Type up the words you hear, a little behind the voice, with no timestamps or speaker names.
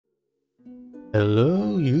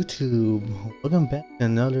Hello YouTube, welcome back to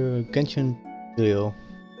another Genshin video,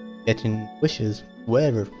 Genshin Wishes,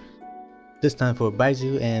 whatever. This time for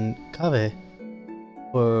Baizhu and Kaveh.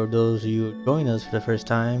 For those of you who join us for the first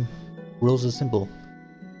time, rules are simple.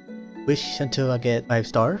 Wish until I get 5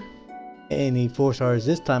 star. Any 4 stars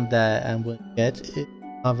this time that I'm going to get is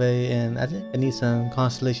Kaveh, and I think I need some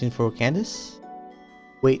constellation for Candace.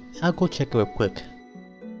 Wait, I'll go check real quick.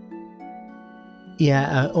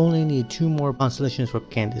 Yeah, I only need 2 more constellations for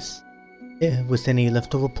Candace. With any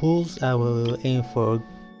leftover pulls, I will aim for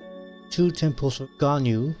 2 temples for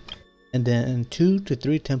Ganyu, and then 2 to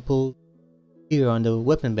 3 temples here on the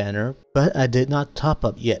weapon banner, but I did not top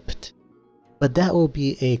up yet. But that will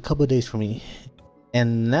be a couple days for me.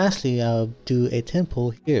 And lastly, I'll do a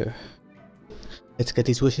temple here. Let's get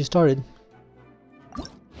these wishes started.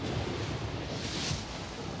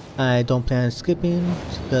 I don't plan on skipping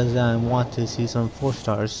because I want to see some 4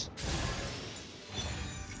 stars.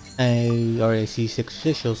 I already see 6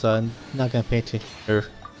 officials, so I'm not gonna pay attention here.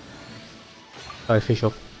 Sorry,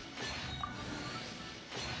 official.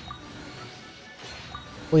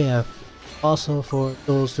 Oh yeah, also for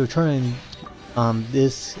those returning,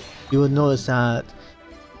 this you will notice that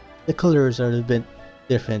the colors are a bit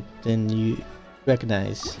different than you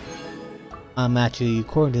recognize. I'm actually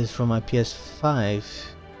recording this from my PS5.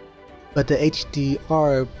 But the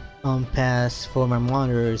HDR pass for my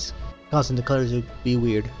monitor is causing the colors to be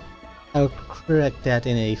weird. I'll correct that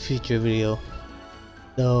in a future video,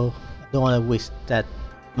 though I don't want to waste that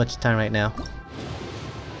much time right now.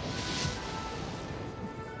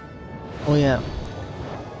 Oh yeah,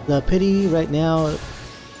 the pity right now,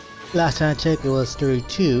 last time I checked it was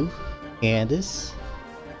 32, Candace.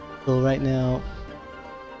 So right now,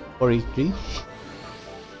 43.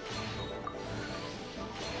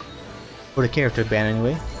 For the character banner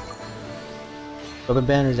anyway. Weapon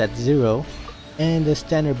banner is at 0, and the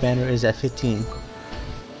standard banner is at 15.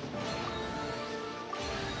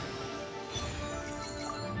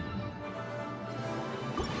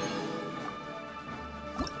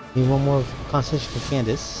 Need one more constellation for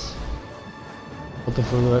Candace. Hoping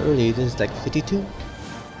for a little early, this is like 52.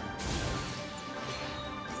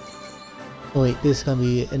 Oh wait, this is gonna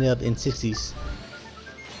be ended up in 60s.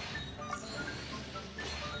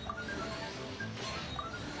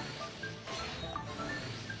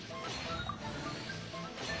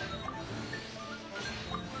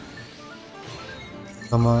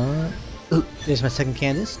 Come on. Ooh, there's my second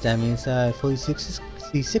Candace. That means I fully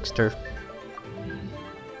 66'd her.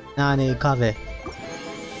 Now I need Kaveh.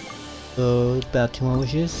 So about 2 more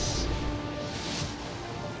wishes.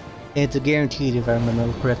 And it's a guaranteed if I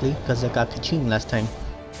remember correctly, because I got Kaching last time.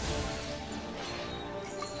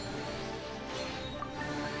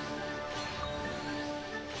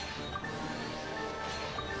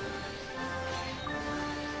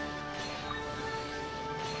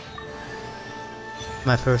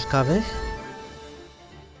 My first Kaveh,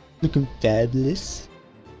 looking fabulous.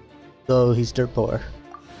 So he's dirt poor,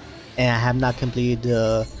 and I have not completed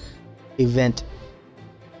the event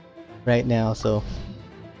right now. So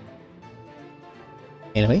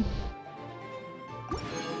anyway,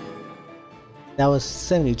 that was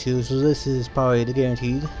 72. So this is probably the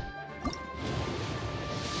guaranteed.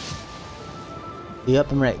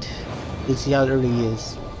 Yep, I'm right. Let's see how early he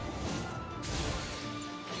is.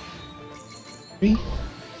 3.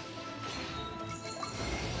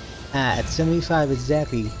 At 75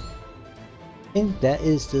 exactly. I think that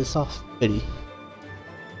is the soft pity.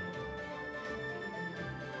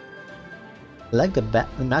 I like the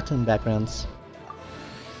mountain backgrounds.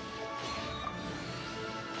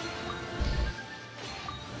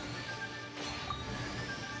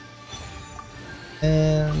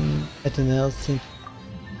 And anything else?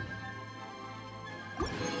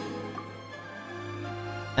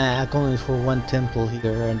 I'm going for 1 temple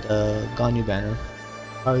here and the Ganyu banner.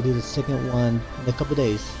 Probably do the second one in a couple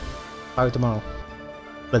days. Probably tomorrow.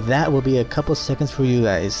 But that will be a couple seconds for you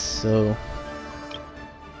guys, so...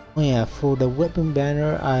 Oh yeah, for the weapon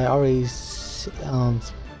banner, I already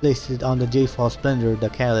placed it on the J-Fall Splendor, the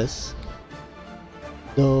Callus.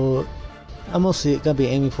 Though, I'm mostly gonna be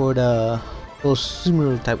aiming for those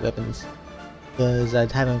Sumeru type weapons. Because I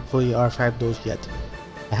haven't fully R5 those yet.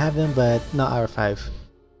 I have them, but not R5.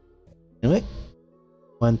 Anyway,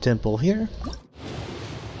 1 temple here.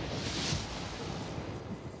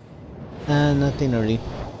 And nothing early.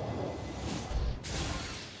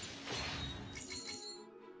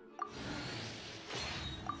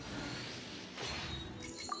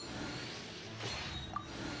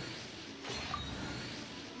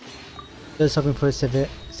 Just hoping for a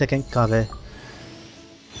second Kaveh.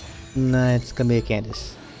 Nah, it's gonna be a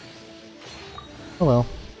Candace. Oh well,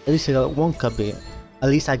 at least I got one copy. At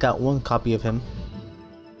least I got one copy of him.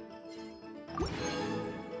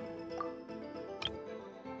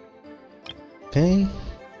 Okay,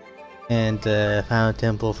 and final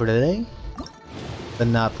temple for the day, but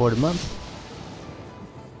not for the month.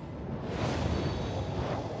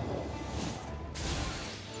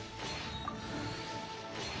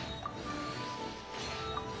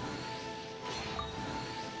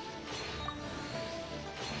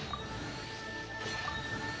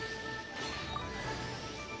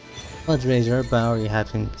 Let's raise her, but I already have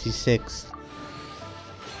 56.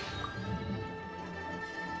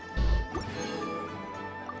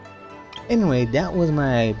 Anyway, that was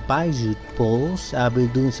my Baizhu pulls. I'll be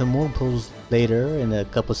doing some more pulls later in a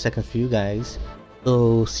couple seconds for you guys.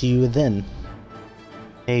 So see you then.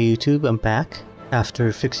 Hey YouTube, I'm back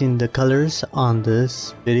after fixing the colors on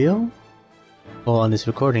this video. Well, on this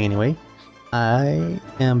recording anyway. I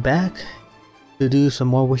am back to do some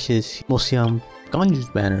more wishes, mostly on Ganyu's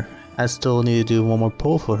banner. I still need to do one more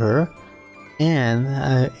pull for her. And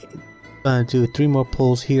I'm gonna do 3 more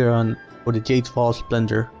pulls here on for the Jade Fall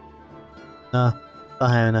Splendor. Don't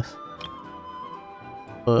have enough.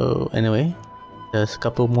 So anyway, just a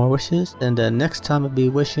couple more wishes, and then next time I'll be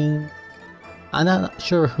wishing. I'm not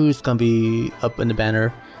sure who's gonna be up in the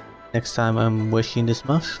banner next time I'm wishing this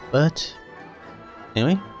month, but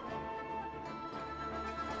anyway.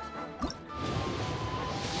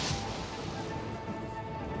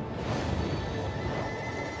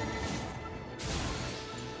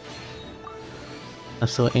 I'm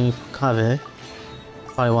still aiming for Kaveh.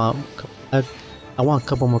 Probably want. I want a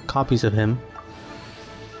couple more copies of him.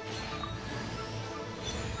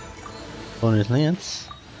 Bonus Lance.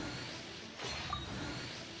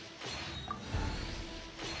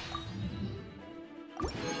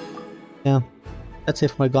 Yeah, that's it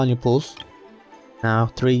for my Ganyu pulls. Now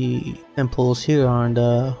 3 temples here on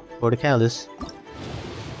the for the catalyst.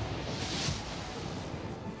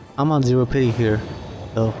 I'm on 0 pity here,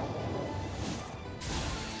 so.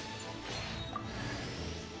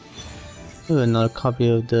 Ooh, another copy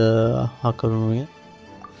of the Hakuruya.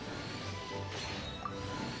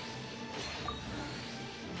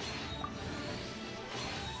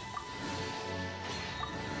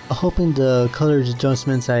 Hoping the color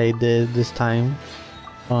adjustments I did this time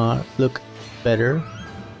look better.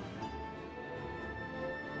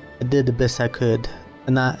 I did the best I could,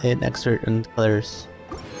 and not an excerpt in colors.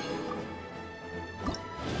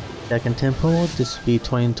 Second temple, this will be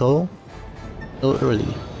 20 in total. A little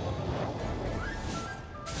early.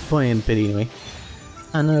 20 in pity anyway.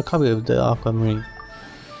 Another copy of the Aquamarine.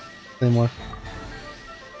 Anymore.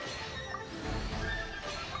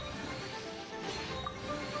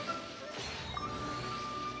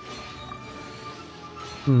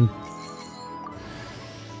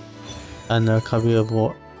 Another copy of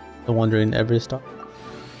the Wandering Everest. I'm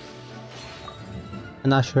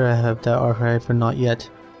not sure I have that archive or not yet.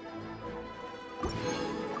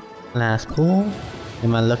 Last pull.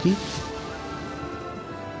 Am I lucky?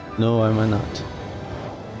 No, am I not.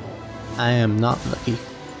 I am not lucky.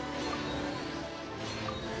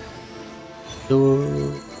 So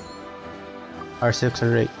R6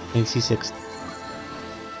 or 8, C6.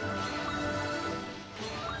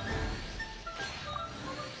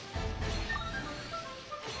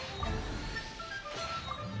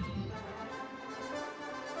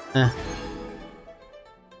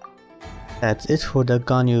 That's it for the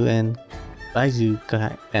Ganyu and Baizhu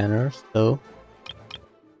banners, so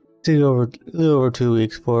see you over a little over 2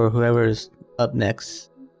 weeks for whoever's up next.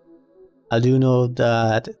 I do know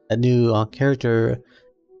that a new character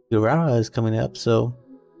Kirara is coming up, so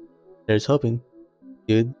there's hoping.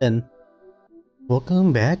 Dude, then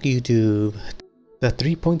welcome back YouTube. The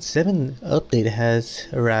 3.7 update has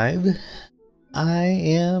arrived. I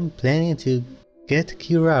am planning to get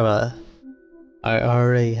Kirara. I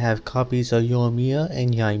already have copies of Yoimiya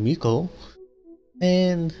and Yae Miko,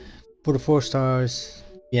 and for the 4 stars,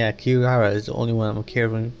 yeah, Kirara is the only one I'm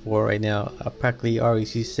caring for right now. I practically already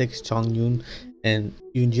see 6 Chongyun and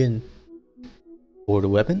Yunjin. For the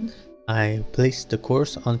weapon, I placed the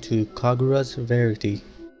course onto Kagura's Verity,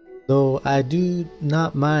 though I do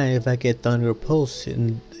not mind if I get Thunder Pulse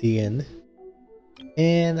in the end.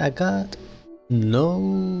 And I got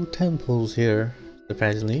no temples here,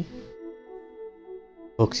 surprisingly.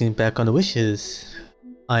 Focusing back on the wishes,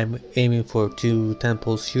 I'm aiming for 2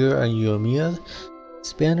 temples here on Yoimiya's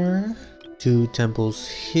banner, 2 temples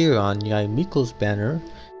here on Yae Miko's banner,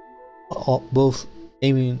 both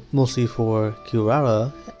aiming mostly for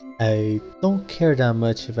Kirara. I don't care that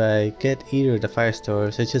much if I get either of the 5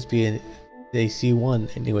 stars, it just be a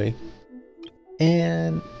C1 anyway.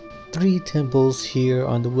 And 3 temples here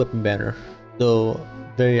on the weapon banner, though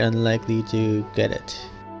very unlikely to get it.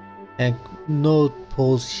 And no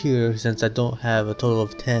pulls here since I don't have a total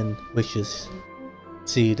of 10 wishes.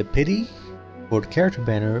 See, the pity for the character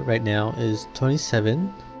banner right now is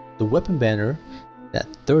 27, the weapon banner at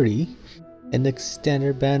 30, and the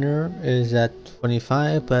standard banner is at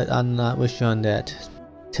 25, but I'm not wishing on that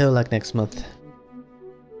till like next month.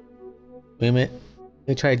 Wait a minute, let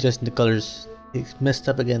me try adjusting the colors. It's messed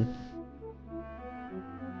up again.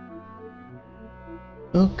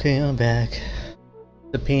 Okay, I'm back.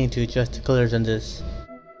 The pain to adjust the colors on this.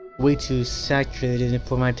 Way too saturated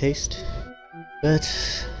for my taste, but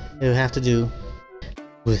it'll have to do.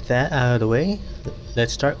 With that out of the way,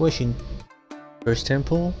 let's start wishing. First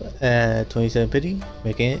temple at 27 pity,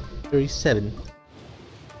 making it 37.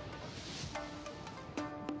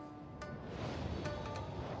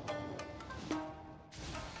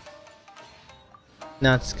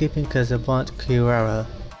 Not skipping because I want Kirara.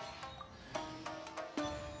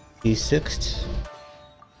 D6th.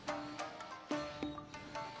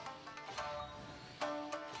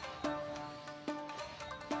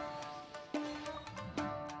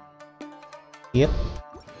 Yep.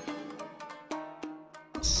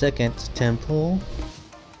 Second temple.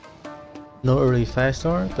 No early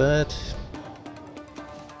 5-star, but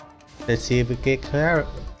let's see if we get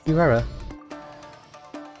Kirara.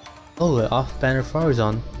 Oh, off-banner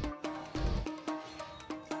Farazan.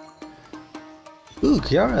 Ooh,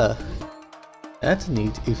 Kirara! That's a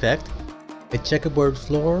neat effect. A checkerboard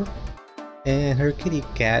floor and her kitty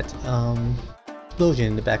cat explosion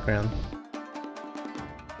in the background.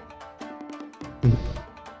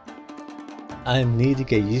 I need to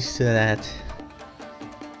get used to that.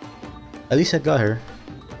 At least I got her.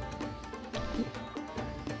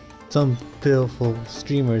 Some pitiful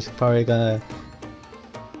streamers probably gonna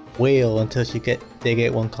wail until they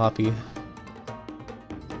get one copy.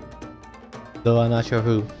 Though I'm not sure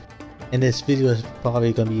who. And this video is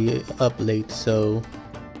probably gonna be up late, so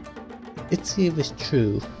let's see if it's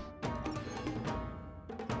true.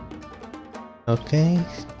 Okay,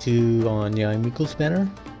 2 on Yae Miko's banner.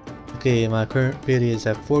 Okay, my current pity is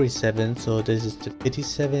at 47, so this is the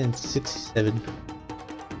 57 and 67.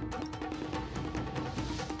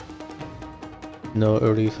 No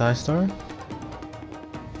early 5-star.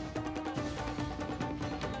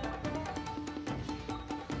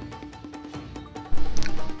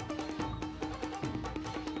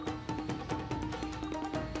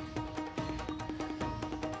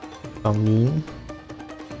 Ganyu.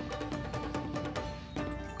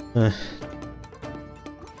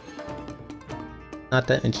 Not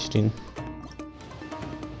that interesting.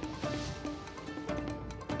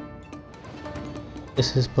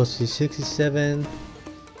 This is supposed to be 67.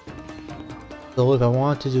 So if I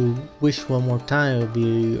want to do wish one more time, it would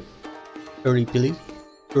be early pity.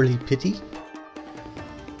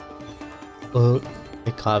 Or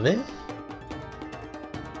a Kaveh.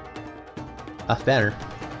 Off banner.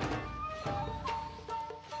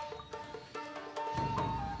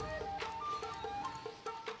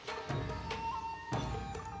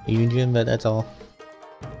 Union, but that's all.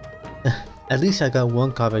 At least I got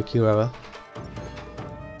one Kaveh Kirara.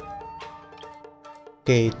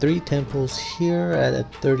 Okay, 3 temples here at a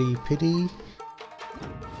 30 pity.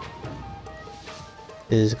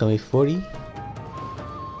 This is gonna be 40.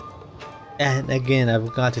 And again, I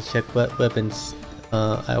forgot to check what weapons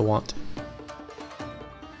I want.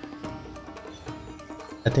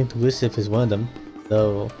 I think the Wisif is one of them,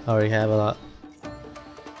 though I already have a lot.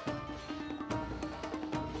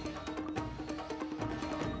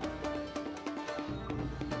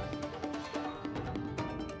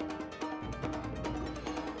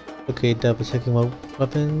 Okay, double checking my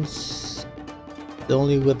weapons. The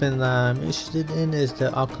only weapon I'm interested in is the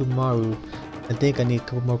Akumaru. I think I need a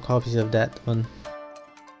couple more copies of that one.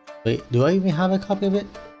 Wait, do I even have a copy of it?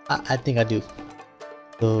 I think I do.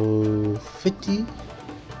 So 50.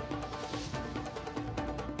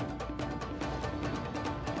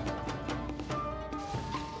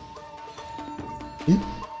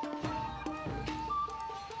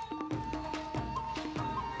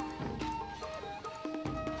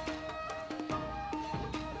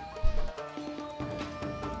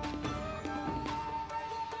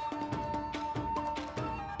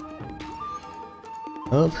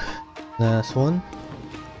 Oh, last one.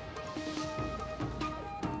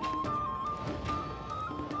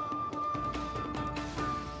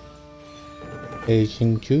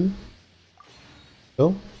 Aging 2.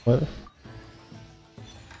 Oh, what?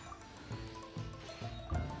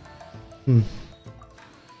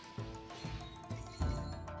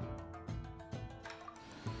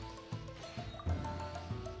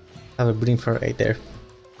 have a breeding fur right there.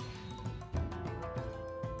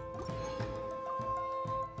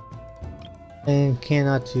 And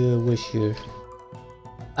cannot do a wish here.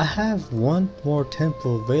 I have one more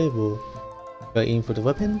temple available. Do I aim for the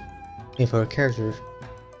weapon? Aim for a character.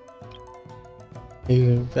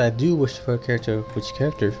 If I do wish for a character, which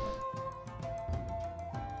character?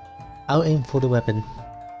 I'll aim for the weapon.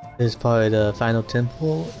 This is probably the final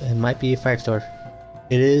temple. It might be a 5-star.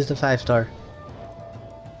 It is the 5-star.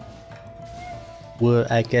 Will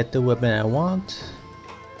I get the weapon I want?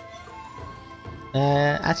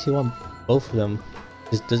 I actually want both of them.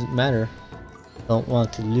 It doesn't matter. I don't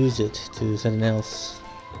want to lose it to something else.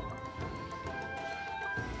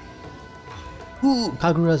 Ooh,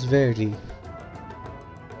 Kagura's Verity.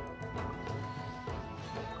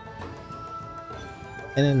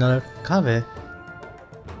 And another Kaveh.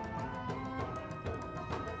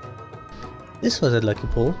 This was a lucky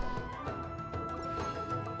pull.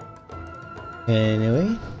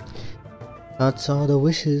 Anyway, that's all the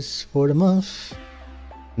wishes for the month.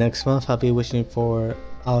 Next month I'll be wishing for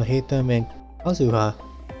I'll Hate Them and Kazuha,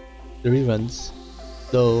 the reruns.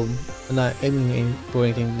 So I'm not aiming for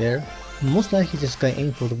anything there. Most likely just gonna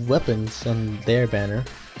aim for the weapons on their banner.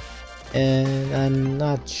 And I'm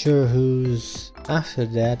not sure who's after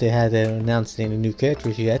that. They haven't announced any new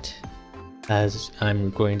characters yet as I'm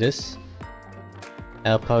recording this.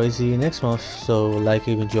 I'll probably see you next month, so like if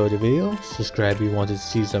you enjoyed the video, subscribe if you want to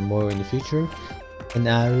see some more in the future, and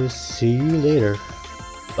I will see you later.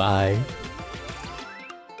 Bye.